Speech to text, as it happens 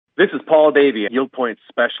This is Paul Davey, Yield Point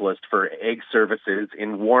Specialist for Egg Services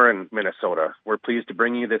in Warren, Minnesota. We're pleased to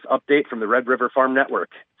bring you this update from the Red River Farm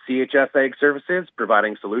Network. CHS Egg Services,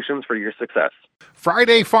 providing solutions for your success.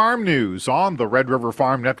 Friday Farm News on the Red River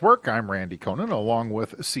Farm Network. I'm Randy Koenen, along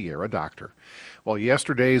with Sierra Doctor. Well,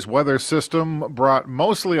 yesterday's weather system brought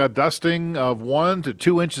mostly a dusting of 1 to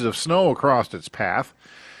 2 inches of snow across its path.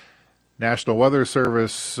 National Weather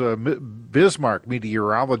Service Bismarck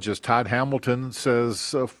meteorologist Todd Hamilton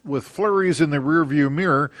says with flurries in the rearview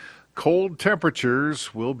mirror, cold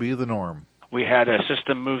temperatures will be the norm. We had a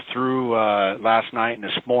system move through last night and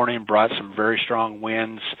this morning, brought some very strong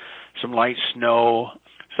winds, some light snow,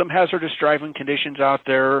 some hazardous driving conditions out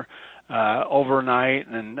there overnight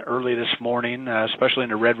and early this morning, especially in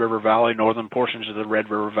the Red River Valley, northern portions of the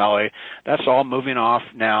Red River Valley. That's all moving off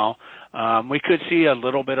now. We could see a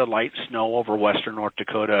little bit of light snow over western North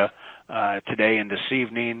Dakota today and this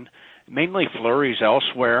evening, mainly flurries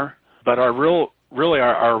elsewhere. But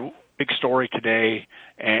our big story today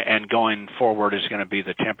and going forward is going to be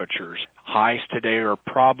the temperatures. Highs today are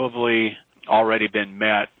probably already been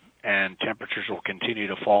met, and temperatures will continue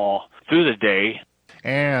to fall through the day.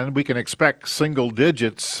 And we can expect single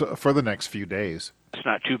digits for the next few days. It's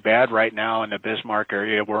not too bad right now in the Bismarck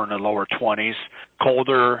area. We're in the lower 20s.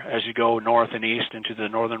 Colder as you go north and east into the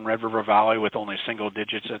northern Red River Valley with only single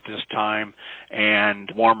digits at this time, and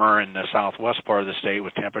warmer in the southwest part of the state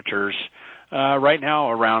with temperatures right now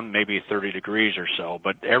around maybe 30 degrees or so.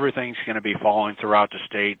 But everything's going to be falling throughout the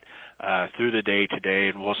state through the day today,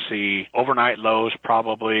 and we'll see overnight lows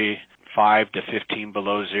probably 5 to 15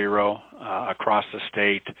 below zero across the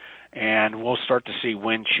state. And we'll start to see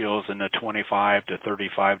wind chills in the 25 to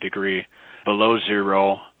 35 degree below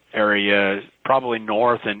zero area, probably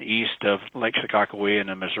north and east of Lake Sakakawea and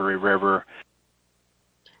the Missouri River.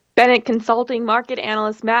 Bennett Consulting market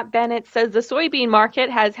analyst Matt Bennett says the soybean market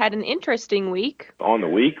has had an interesting week. On the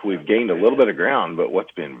week, we've gained a little bit of ground, but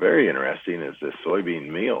what's been very interesting is this soybean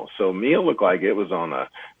meal. So meal looked like it was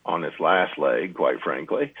on its last leg, quite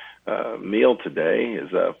frankly. Meal today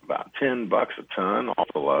is up about $10 a ton off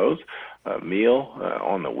the lows. Meal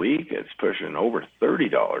on the week, it's pushing over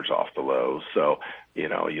 $30 off the lows. So,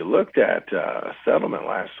 you looked at a settlement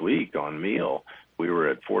last week on meal. We were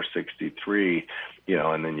at 463,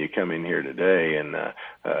 and then you come in here today and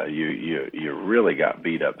you really got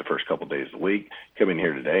beat up the first couple of days of the week. Come in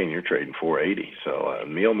here today and you're trading 480. So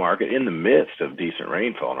meal market in the midst of decent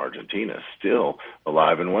rainfall in Argentina is still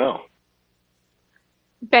alive and well.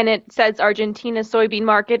 Bennett says Argentina's soybean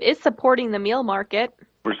market is supporting the meal market.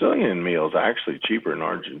 Brazilian meal is actually cheaper than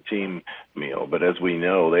Argentine meal, but as we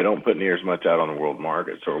know, they don't put near as much out on the world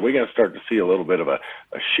market. So are we going to start to see a little bit of a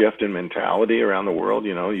shift in mentality around the world?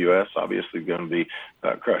 U.S. obviously going to be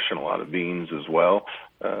crushing a lot of beans as well,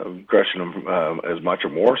 crushing them as much or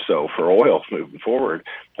more so for oil moving forward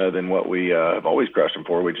than what we have always crushed them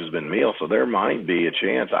for, which has been meal. So there might be a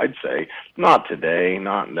chance, I'd say, not today,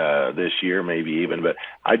 not this year maybe even, but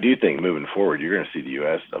I do think moving forward you're going to see the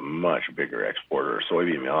U.S. as a much bigger exporter of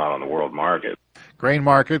soybean meal out on the world market. Grain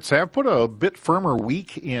markets have put a bit firmer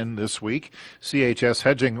week in this week. CHS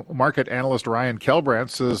hedging market analyst Ryan Kelbrandt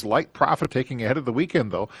says light profit taking ahead of the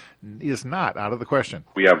weekend, though, is not out of the question.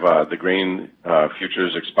 We have the grain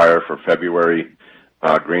futures expire for February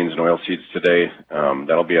grains and oilseeds today.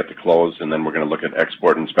 That'll be at the close, and then we're going to look at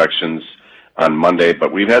export inspections on Monday.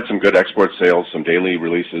 But we've had some good export sales, some daily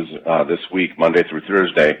releases this week, Monday through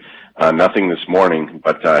Thursday. Nothing this morning,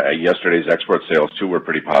 but yesterday's export sales, too, were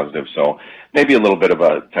pretty positive. So maybe a little bit of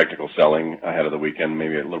a technical selling ahead of the weekend,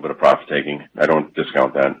 maybe a little bit of profit taking. I don't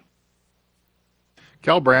discount that.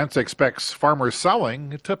 Kelbrandt expects farmer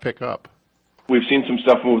selling to pick up. We've seen some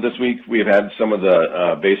stuff move this week. We've had some of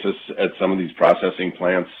the basis at some of these processing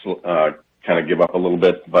plants kind of give up a little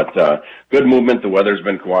bit, but good movement. The weather's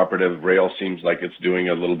been cooperative. Rail seems like it's doing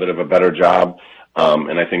a little bit of a better job,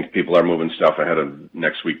 and I think people are moving stuff ahead of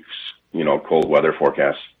next week's, cold weather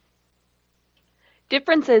forecast.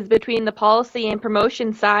 Differences between the policy and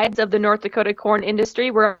promotion sides of the North Dakota corn industry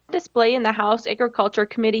were on display in the House Agriculture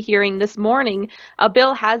Committee hearing this morning. A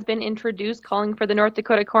bill has been introduced calling for the North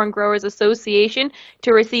Dakota Corn Growers Association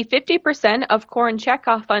to receive 50% of corn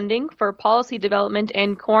checkoff funding for policy development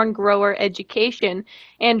and corn grower education.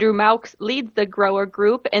 Andrew Maux leads the grower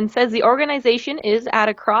group and says the organization is at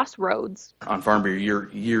a crossroads. On Farm Bureau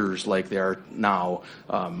years like they are now,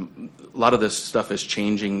 a lot of this stuff is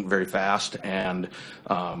changing very fast, and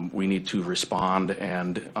we need to respond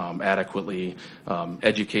and adequately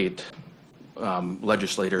educate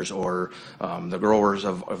legislators or the growers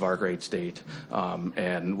of our great state.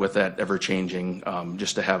 And with that ever-changing,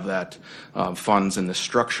 just to have that funds in the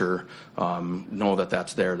structure, know that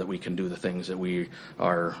that's there, that we can do the things that we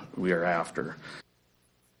are after.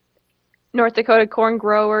 North Dakota Corn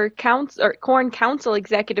Council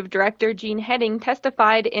Executive Director Gene Heading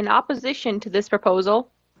testified in opposition to this proposal.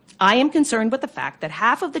 I am concerned with the fact that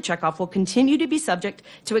half of the checkoff will continue to be subject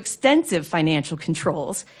to extensive financial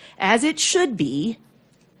controls, as it should be,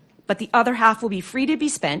 but the other half will be free to be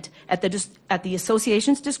spent at the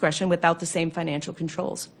association's discretion without the same financial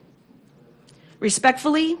controls.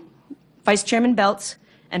 Respectfully, Vice Chairman Beltz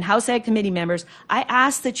and House Ag Committee members, I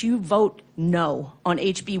ask that you vote no on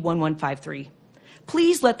HB 1153.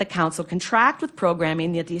 Please let the Council contract with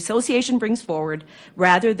programming that the Association brings forward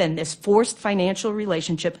rather than this forced financial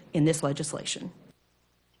relationship in this legislation.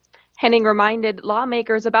 Henning reminded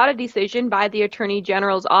lawmakers about a decision by the Attorney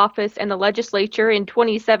General's office and the legislature in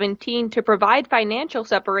 2017 to provide financial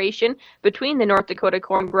separation between the North Dakota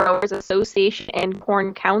Corn Growers Association and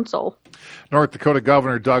Corn Council. North Dakota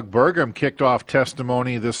Governor Doug Burgum kicked off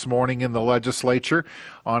testimony this morning in the legislature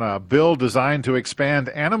on a bill designed to expand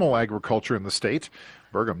animal agriculture in the state.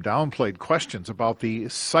 Burgum downplayed questions about the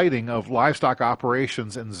siting of livestock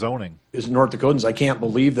operations and zoning. As North Dakotans, I can't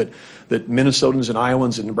believe that Minnesotans and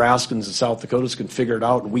Iowans and Nebraskans and South Dakotas can figure it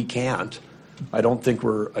out and we can't. I think if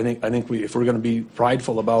we're going to be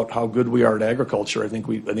prideful about how good we are at agriculture, I think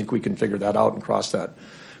we can figure that out and cross that,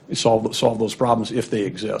 solve those problems if they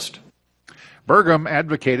exist. Burgum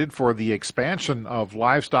advocated for the expansion of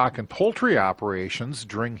livestock and poultry operations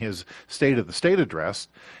during his State of the State address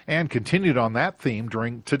and continued on that theme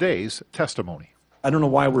during today's testimony. I don't know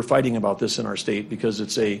why we're fighting about this in our state, because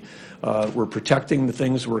we're protecting the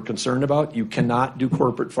things we're concerned about. You cannot do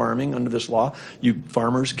corporate farming under this law.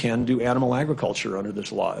 Farmers can do animal agriculture under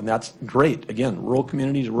this law, and that's great. Again, rural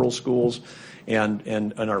communities, rural schools,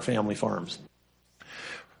 and our family farms.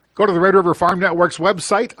 Go to the Red River Farm Network's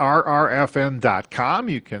website, rrfn.com.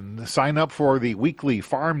 You can sign up for the weekly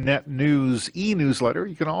FarmNet News e-newsletter.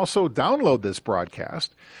 You can also download this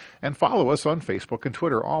broadcast and follow us on Facebook and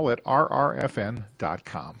Twitter, all at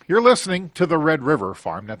rrfn.com. You're listening to the Red River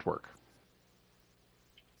Farm Network.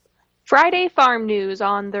 Friday Farm News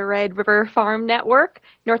on the Red River Farm Network.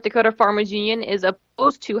 North Dakota Farmers Union is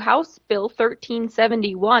opposed to House Bill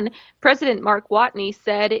 1371. President Mark Watney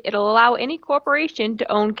said it'll allow any corporation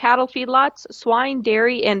to own cattle feedlots, swine,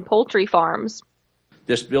 dairy, and poultry farms.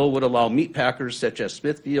 This bill would allow meat packers such as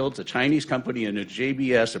Smithfields, a Chinese company, and a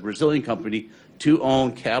JBS, a Brazilian company, to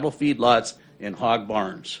own cattle feedlots and hog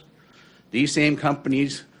barns. These same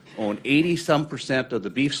companies own 80% of the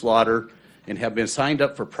beef slaughter and have been signed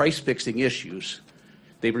up for price-fixing issues.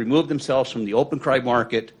 They've removed themselves from the open cry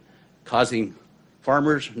market, causing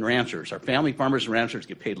farmers and ranchers, our family farmers and ranchers,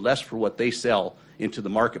 get paid less for what they sell into the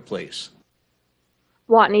marketplace.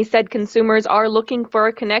 Watney said consumers are looking for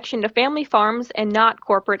a connection to family farms and not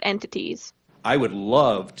corporate entities. I would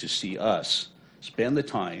love to see us spend the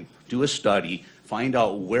time, do a study, find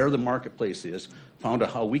out where the marketplace is, find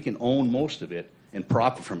out how we can own most of it and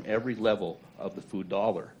profit from every level of the food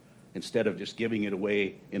dollar, instead of just giving it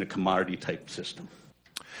away in a commodity-type system.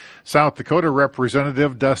 South Dakota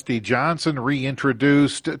Representative Dusty Johnson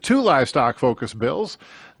reintroduced two livestock-focused bills,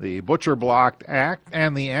 the Butcher Block Act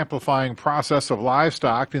and the Amplifying Process of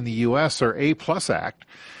Livestock in the U.S., or A-Plus Act.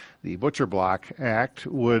 The Butcher Block Act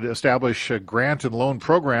would establish a grant and loan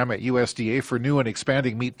program at USDA for new and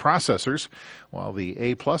expanding meat processors, while the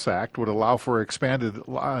A-Plus Act would allow for expanded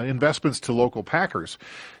investments to local packers.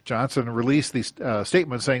 Johnson released the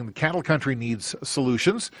statement saying the cattle country needs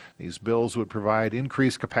solutions. These bills would provide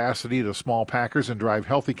increased capacity to small packers and drive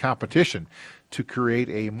healthy competition to create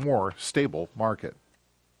a more stable market.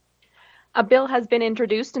 A bill has been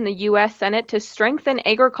introduced in the U.S. Senate to strengthen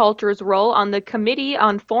agriculture's role on the Committee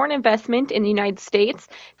on Foreign Investment in the United States.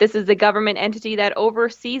 This is the government entity that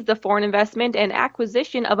oversees the foreign investment and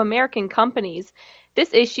acquisition of American companies.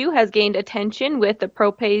 This issue has gained attention with the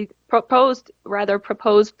proposed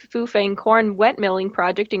Fufeng corn wet milling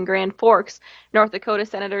project in Grand Forks. North Dakota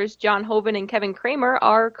Senators John Hoeven and Kevin Kramer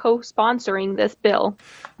are co-sponsoring this bill.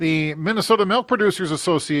 The Minnesota Milk Producers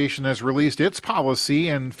Association has released its policy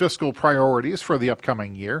and fiscal priorities for the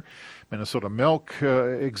upcoming year. Minnesota Milk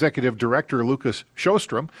Executive Director Lucas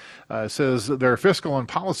Sjostrom says their fiscal and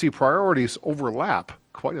policy priorities overlap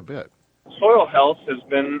quite a bit. Soil health has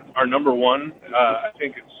been our number one. I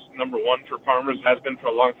think it's number one for farmers, has been for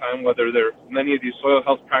a long time, whether many of these soil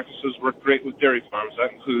health practices work great with dairy farms.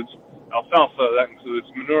 That includes alfalfa, that includes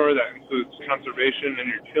manure, that includes conservation and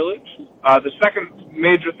your tillage. The second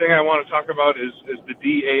major thing I want to talk about is the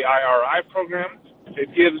DAIRI program.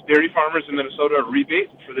 It gives dairy farmers in Minnesota a rebate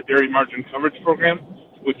for the Dairy Margin Coverage Program,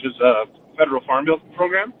 which is a federal farm bill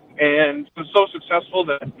program. And it was so successful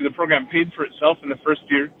that the program paid for itself in the first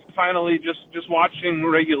year. Finally, just watching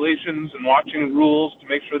regulations and watching rules to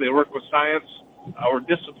make sure they work with science. We're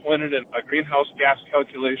disappointed in greenhouse gas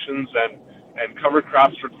calculations and cover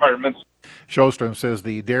crops requirements. Sjostrom says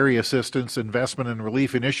the Dairy Assistance Investment and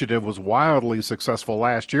Relief Initiative was wildly successful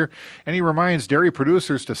last year, and he reminds dairy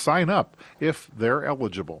producers to sign up if they're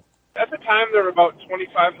eligible. At the time, there were about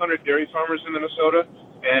 2,500 dairy farmers in Minnesota,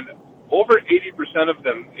 and over 80% of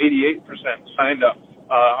them, 88%, signed up.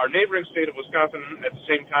 Our neighboring state of Wisconsin, at the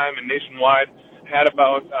same time and nationwide, had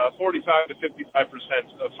about 45 to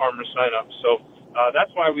 55% of farmers sign up. So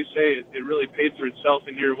that's why we say it really paid for itself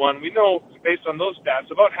in year one. We know, based on those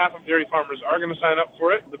stats, about half of dairy farmers are going to sign up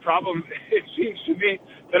for it. The problem, it seems to me,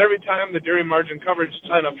 that every time the dairy margin coverage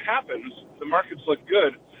sign-up happens, the markets look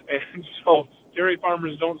good, and so dairy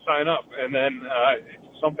farmers don't sign up, and then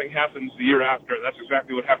something happens the year after. That's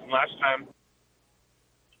exactly what happened last time.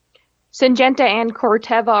 Syngenta and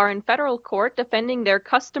Corteva are in federal court defending their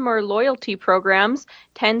customer loyalty programs.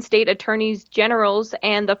 10 state attorneys generals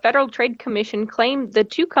and the Federal Trade Commission claimed the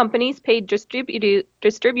two companies paid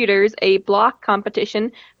distributors a block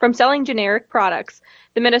competition from selling generic products.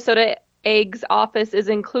 The Minnesota Ag's office is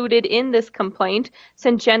included in this complaint.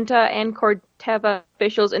 Syngenta and Corteva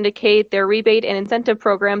officials indicate their rebate and incentive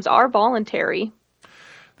programs are voluntary.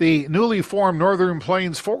 The newly formed Northern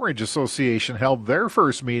Plains Forage Association held their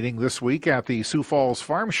first meeting this week at the Sioux Falls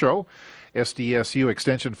Farm Show. SDSU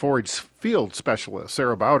Extension Forage Field Specialist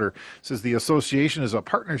Sarah Bowder says the association is a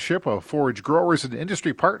partnership of forage growers and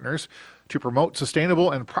industry partners to promote sustainable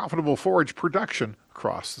and profitable forage production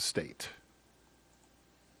across the state.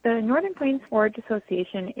 The Northern Plains Forage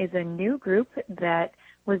Association is a new group that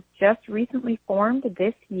was just recently formed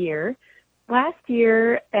this year. Last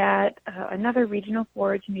year at another regional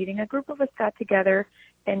forage meeting, a group of us got together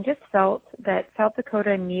and just felt that South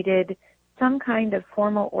Dakota needed some kind of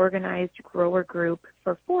formal organized grower group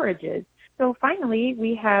for forages. So finally,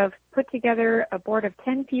 we have put together a board of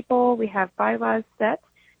 10 people, we have bylaws set,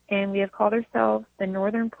 and we have called ourselves the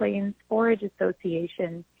Northern Plains Forage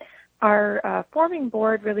Association. Our forming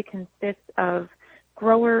board really consists of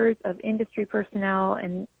growers, of industry personnel,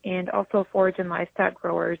 and also forage and livestock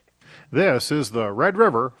growers. This is the Red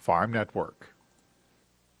River Farm Network.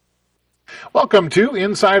 Welcome to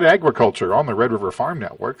Inside Agriculture on the Red River Farm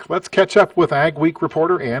Network. Let's catch up with Ag Week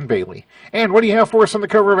reporter Ann Bailey. Ann, what do you have for us on the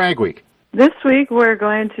cover of Ag Week? This week we're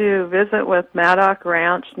going to visit with Maddock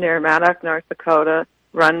Ranch near Maddock, North Dakota,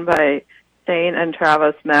 run by Shane and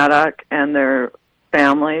Travis Maddock and their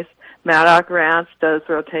families. Maddock Ranch does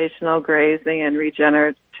rotational grazing and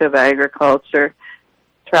regenerative agriculture.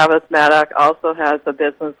 Travis Maddock also has a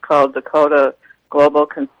business called Dakota Global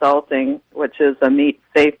Consulting, which is a meat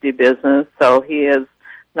safety business, so he is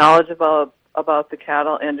knowledgeable about the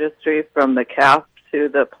cattle industry from the calf to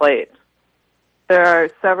the plate. There are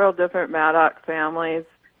several different Maddock families.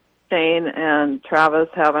 Shane and Travis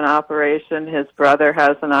have an operation. His brother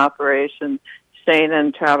has an operation. Shane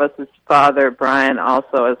and Travis's father, Brian,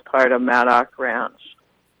 also is part of Maddock Ranch.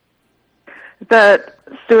 The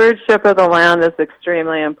stewardship of the land is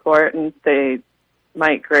extremely important. They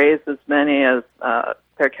might graze as many as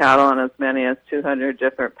their cattle on as many as 200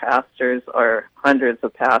 different pastures or hundreds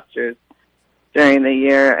of pastures during the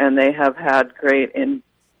year, and they have had great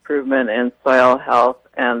improvement in soil health,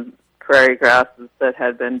 and prairie grasses that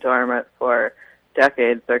had been dormant for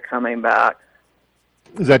decades are coming back.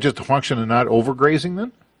 Is that just a function of not overgrazing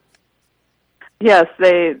then? Yes,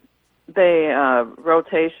 they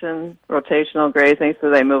rotational grazing, so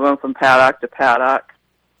they move them from paddock to paddock,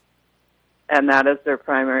 and that is their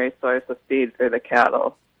primary source of feed for the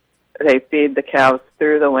cattle. They feed the cows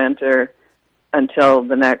through the winter until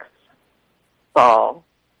the next fall,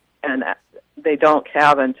 and they don't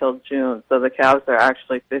calve until June, so the calves are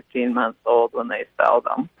actually 15 months old when they sell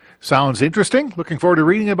them. Sounds interesting. Looking forward to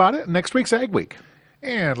reading about it next week's Ag Week.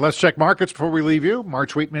 And let's check markets before we leave you.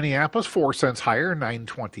 March wheat Minneapolis, 4 cents higher,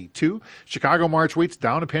 $9.22. Chicago March wheat's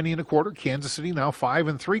down $0.0125. Kansas City now 5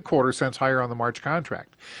 3/4 cents higher on the March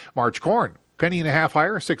contract. March corn, $0.015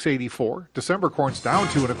 higher, $6.84. December corn's down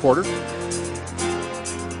 2 1/4.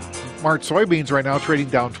 March soybeans right now trading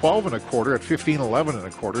down 12 1/4 at 15.11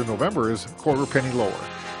 1/4. November is 1/4 penny lower.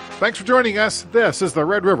 Thanks for joining us. This is the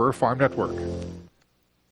Red River Farm Network.